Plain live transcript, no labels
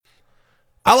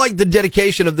I like the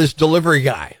dedication of this delivery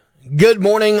guy. Good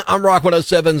morning, I'm Rock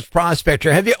 107's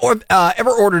Prospector. Have you ever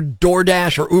ordered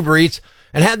DoorDash or Uber Eats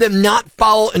and had them not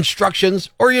follow instructions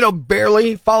or,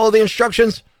 barely follow the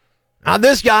instructions? Now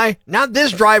this guy, not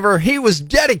this driver, he was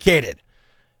dedicated.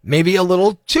 Maybe a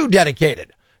little too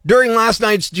dedicated. During last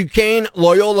night's Duquesne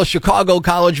Loyola Chicago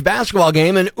College basketball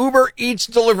game, an Uber Eats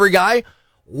delivery guy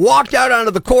walked out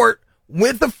onto the court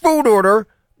with the food order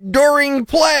during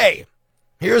play.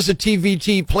 Here's the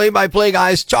TVT play-by-play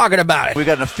guys talking about it. We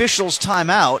got an official's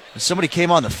timeout, and somebody came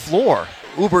on the floor.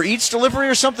 Uber Eats delivery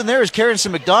or something there is carrying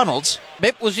some McDonald's.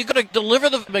 Was he going to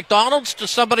deliver the McDonald's to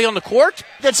somebody on the court?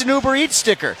 That's an Uber Eats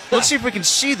sticker. Let's see if we can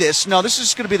see this. No, this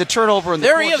is going to be the turnover in the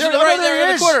There court. he is, right there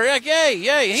in the corner.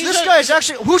 Yay. So this guy's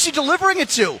actually, who's he delivering it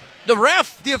to? The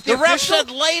ref. The ref official?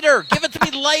 said later. Give it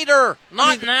to me later,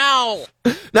 not now.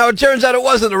 Now, it turns out it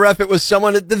wasn't the ref. It was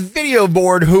someone at the video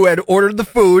board who had ordered the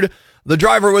food. The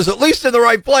driver was at least in the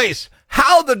right place.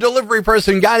 How the delivery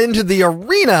person got into the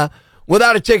arena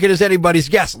without a ticket is anybody's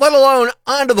guess, let alone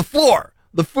onto the floor.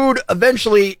 The food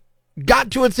eventually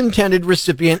got to its intended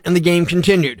recipient and the game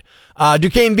continued.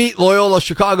 Duquesne beat Loyola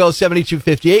Chicago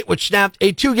 72-58, which snapped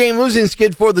a 2-game losing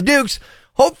skid for the Dukes.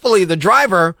 Hopefully the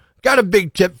driver got a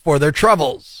big tip for their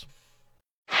troubles.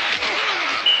 Come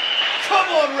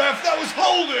on, ref, that was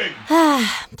holding!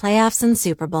 Playoffs and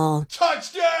Super Bowl.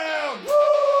 Touchdown! Woo!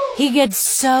 He gets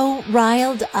so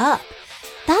riled up.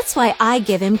 That's why I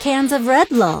give him cans of Red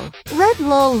Lull. Red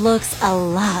Lull looks a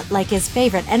lot like his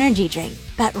favorite energy drink,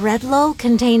 but Red Lull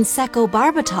contains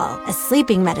secobarbital, a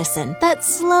sleeping medicine that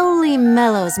slowly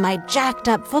mellows my jacked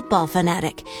up football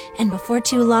fanatic, and before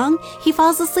too long, he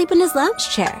falls asleep in his lounge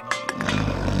chair.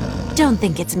 Don't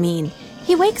think it's mean.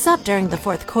 He wakes up during the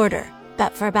fourth quarter,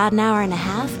 but for about an hour and a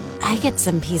half, I get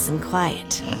some peace and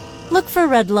quiet. Look for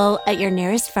Red Lull at your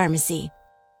nearest pharmacy.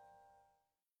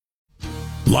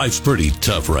 Life's pretty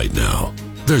tough right now.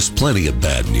 There's plenty of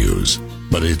bad news,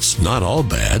 but it's not all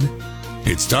bad.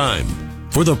 It's time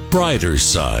for the brighter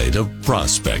side of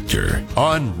Prospector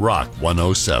on Rock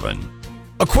 107.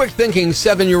 A quick-thinking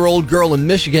 7-year-old girl in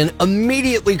Michigan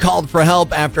immediately called for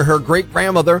help after her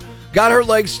great-grandmother got her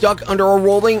legs stuck under a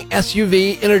rolling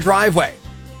SUV in a driveway.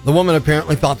 The woman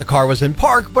apparently thought the car was in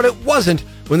park, but it wasn't.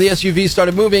 When the SUV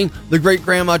started moving, the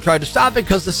great-grandma tried to stop it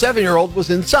because the 7-year-old was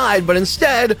inside, but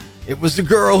instead, it was the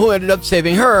girl who ended up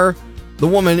saving her. The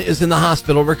woman is in the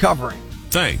hospital recovering.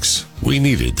 Thanks. We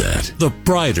needed that. The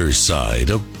brighter side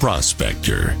of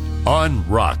Prospector on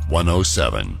Rock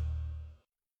 107.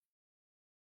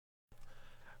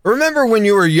 Remember when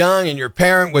you were young and your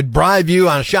parent would bribe you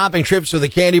on shopping trips with a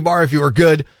candy bar if you were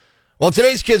good? Well,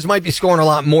 today's kids might be scoring a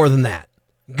lot more than that.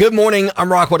 Good morning,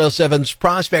 I'm Rock 107's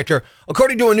Prospector.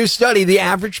 According to a new study, the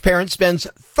average parent spends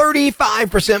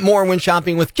 35% more when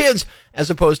shopping with kids as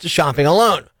opposed to shopping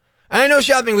alone. And I know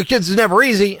shopping with kids is never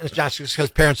easy, and it's not just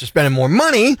because parents are spending more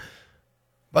money,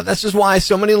 but this is why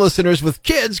so many listeners with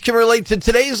kids can relate to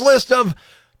today's list of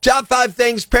top 5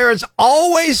 things parents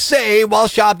always say while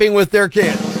shopping with their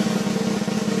kids.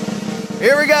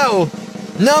 Here we go.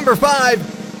 Number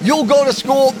 5, you'll go to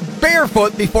school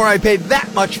barefoot before I pay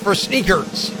that much for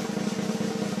sneakers.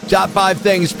 Top 5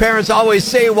 things parents always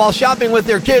say while shopping with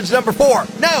their kids. Number 4,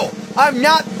 no, I'm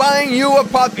not buying you a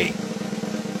puppy.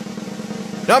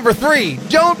 Number 3,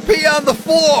 don't pee on the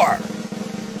floor.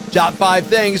 Top 5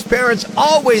 things parents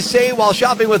always say while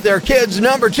shopping with their kids.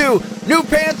 Number 2, new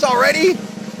pants already?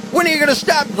 When are you going to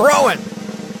stop growing?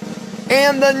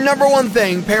 And the number 1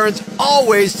 thing parents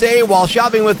always say while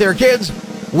shopping with their kids,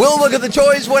 we'll look at the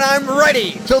toys when I'm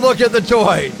ready to look at the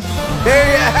toys.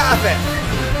 There you have it.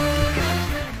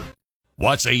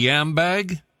 What's a yam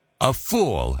bag? A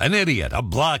fool, an idiot, a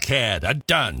blockhead, a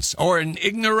dunce, or an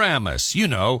ignoramus. You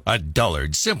know, a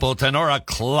dullard, simpleton, or a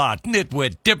clot,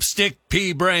 nitwit, dipstick,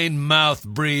 pea-brain, mouth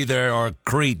breather, or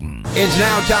cretin. It's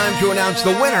now time to announce the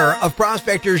winner of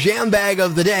Prospector's Yam Bag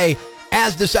of the Day,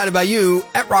 as decided by you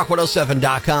at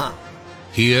rock107.com.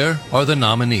 Here are the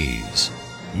nominees.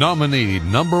 Nominee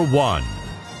number 1.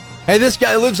 Hey, this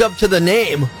guy lives up to the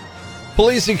name.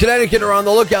 Police in Connecticut are on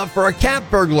the lookout for a cat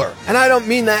burglar, and I don't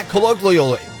mean that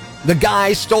colloquially. The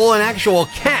guy stole an actual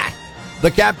cat. The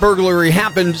cat burglary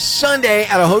happened Sunday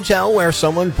at a hotel where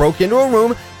someone broke into a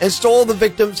room and stole the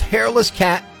victim's hairless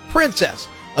cat, Princess.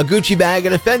 A Gucci bag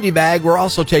and a Fendi bag were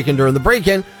also taken during the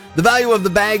break-in. The value of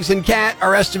the bags and cat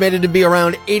are estimated to be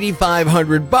around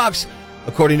 $8,500,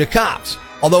 according to cops.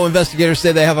 Although investigators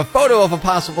say they have a photo of a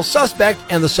possible suspect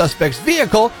and the suspect's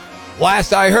vehicle,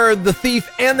 last I heard, the thief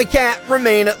and the cat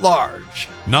remain at large.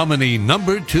 Nominee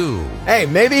number 2. Hey,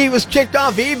 maybe he was kicked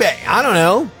off eBay. I don't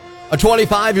know. A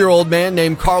 25-year-old man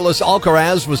named Carlos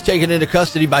Alcaraz was taken into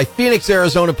custody by Phoenix,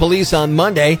 Arizona police on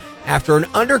Monday after an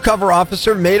undercover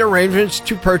officer made arrangements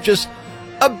to purchase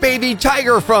a baby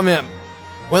tiger from him.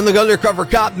 When the undercover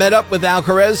cop met up with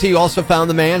Alcaraz, he also found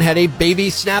the man had a baby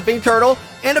snapping turtle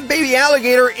and a baby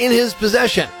alligator in his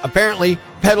possession. Apparently,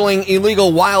 peddling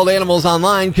illegal wild animals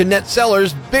online can net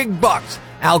sellers big bucks.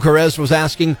 Alcaraz was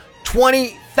asking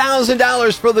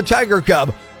 $20,000 for the tiger cub.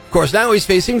 Of course, now he's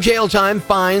facing jail time,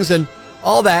 fines, and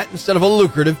all that instead of a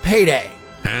lucrative payday.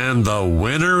 And the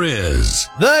winner is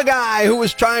the guy who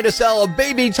was trying to sell a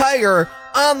baby tiger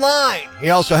online. He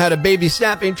also had a baby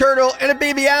snapping turtle and a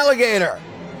baby alligator.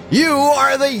 You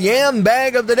are the Yam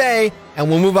Bag of the Day, and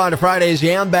we'll move on to Friday's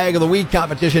Yam Bag of the Week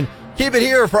competition. Keep it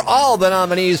here for all the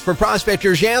nominees for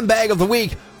Prospector's Yam Bag of the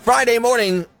Week, Friday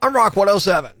morning on Rock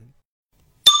 107.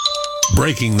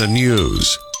 breaking the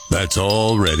news that's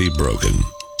already broken.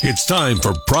 It's time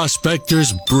for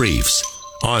Prospector's Briefs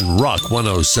on Rock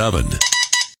 107.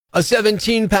 A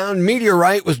 17-pound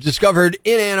meteorite was discovered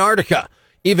in Antarctica.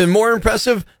 Even more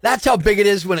impressive, that's how big it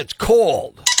is when it's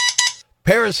cold.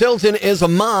 Paris Hilton is a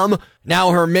mom.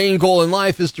 Now her main goal in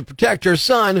life is to protect her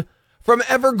son from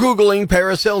ever Googling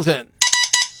Paris Hilton.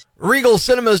 Regal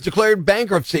Cinemas declared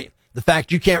bankruptcy. The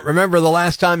fact you can't remember the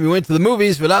last time you went to the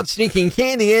movies without sneaking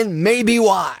candy in may be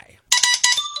why.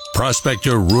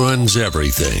 Prospector ruins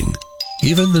everything,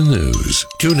 even the news.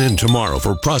 Tune in tomorrow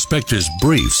for Prospector's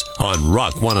Briefs on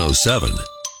Rock 107.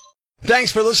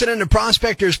 Thanks for listening to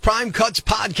Prospector's Prime Cuts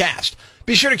podcast.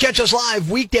 Be sure to catch us live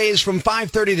weekdays from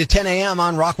 5:30 to 10 a.m.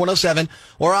 on Rock 107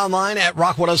 or online at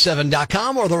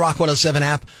rock107.com or the Rock 107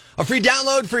 app. A free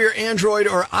download for your Android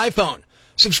or iPhone.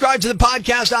 Subscribe to the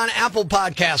podcast on Apple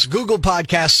Podcasts, Google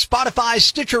Podcasts, Spotify,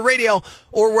 Stitcher Radio,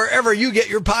 or wherever you get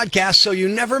your podcasts so you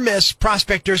never miss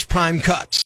Prospector's Prime Cuts.